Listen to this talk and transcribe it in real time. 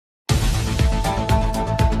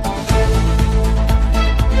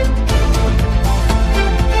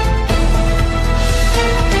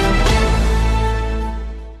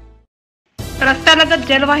रस्त्यालगत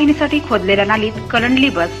जलवाहिनीसाठी खोदलेल्या नालीत कलंडली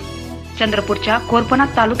बस। चंद्रपूरच्या कोरपणा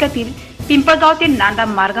तालुक्यातील पिंपळगाव ते नांदा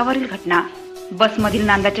मार्गावरील घटना। बसमधील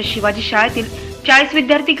नांदाच्या शिवाजी शाळेतील 40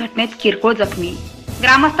 विद्यार्थी घटनेत किरकोळ जखमी।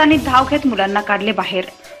 ग्रामस्थांनी धाव घेत मुलांना काढले बाहेर।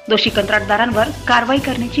 दोषी कंत्राटदारांवर कारवाई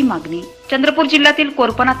करण्याची मागणी। चंद्रपूर जिल्ह्यातील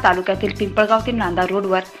कोरपणा तालुक्यातील पिंपळगाव ते नांदा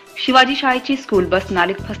रोडवर शिवाजी शाळेची स्कूल बस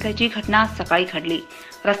नालीत फसल्याची घटना सकाळी घडली।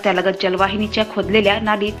 रस्त्यालगत जलवाहिनीच्या खोदलेल्या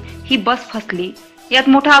नालीत ही बस फसली। यात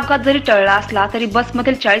मोठा अपघात जरी टळला असला तरी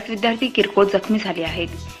बसमधील 40 विद्यार्थी किरकोळ जखमी झाले आहेत।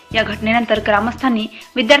 या घटनेनंतर ग्रामस्थांनी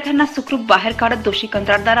विद्यार्थ्यांना सुखरूप बाहेर काढत दोषी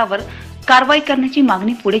कंत्राटदारावर कारवाई करण्याची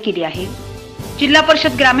मागणी पुढे केली आहे। जिल्हा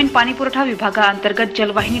परिषद ग्रामीण पाणीपुरवठा विभागाअंतर्गत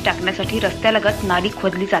जलवाहिनी टाकण्यासाठी रस्त्यालगत नाली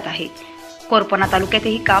खोदली जात आहे। कोरपणा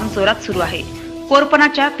तालुक्यातही काम जोरात सुरू आहे।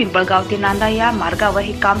 कोरपणाच्या पिंपळगाव ते नांदा या मार्गावर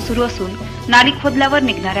हे काम सुरू असून नाली खोदल्यावर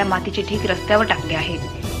निघणाऱ्या मातीचे ढीग रस्त्यावर टाकले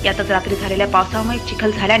आहेत। यातच रात्री झालेल्या पावसामुळे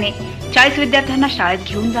चिखल झाल्याने 40 विद्यार्थ्यांना शाळेत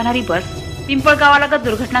घेऊन जाणारी बस पिंपळगावालगत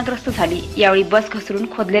दुर्घटनाग्रस्त झाली। यावेळी बस घसरून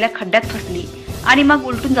खोदलेल्या खड्ड्यात फसली आणि मग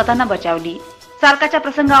उलटून जाताना बचावली। चालकाच्या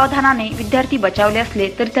प्रसंगावधानाने विद्यार्थी बचावले असले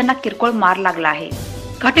तरी त्यांना किरकोळ मार लागला आहे।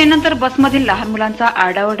 घटनेनंतर बसमधील लहान मुलांचा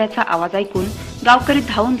आरडाओरड्याचा आवाज ऐकून गावकरी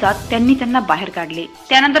धावून जात त्यांना बाहेर काढले।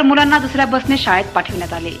 त्यानंतर मुलांना दुसऱ्या बसने शाळेत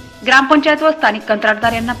पाठवण्यात आले। ग्रामपंचायत व स्थानिक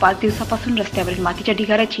कंत्राटदार यांना 5 दिवसापासून रस्त्यावरील मातीच्या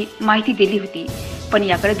ढिगाऱ्याची माहिती दिली होती, पण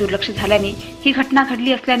याकडे दुर्लक्ष झाल्याने ही घटना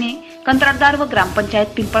घडली असल्याने कंत्राटदार व ग्रामपंचायत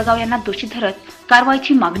पिंपळगाव यांना दोषी धरत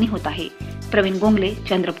कारवाईची मागणी होत आहे। प्रवीण गोंगले,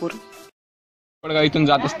 चंद्रपूर। पिंपळगाव इथून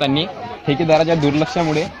जात असताना ठेकेदाराच्या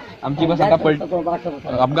दुर्लक्षामुळे आमची बस आता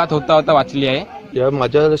अपघात होता वाचली आहे। या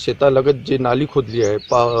माझ्या शेतालगत जी नाली खोदली आहे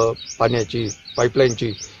पाण्याची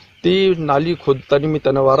पाईपलाईनची, ती नाली खोदताना मी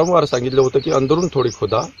त्यांना वारंवार सांगितलं होतं की अंदरून थोडी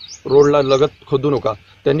खोदा, रोडला लगत खोदू नका।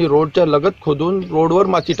 त्यांनी रोडच्या लगत खोदून रोडवर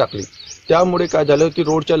माती टाकली। त्यामुळे काय झालं की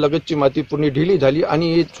रोडच्या लगतची माती पूर्ण ढिली झाली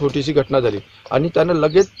आणि ही छोटीशी घटना झाली। आणि त्यांना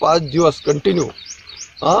लगेच 5 दिवस कंटिन्यू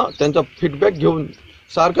त्यांचा फीडबॅक घेऊन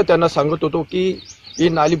सारखं त्यांना सांगत होतो की ही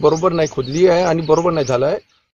नाली बरोबर नाही खोदली आहे आणि बरोबर नाही झालं आहे।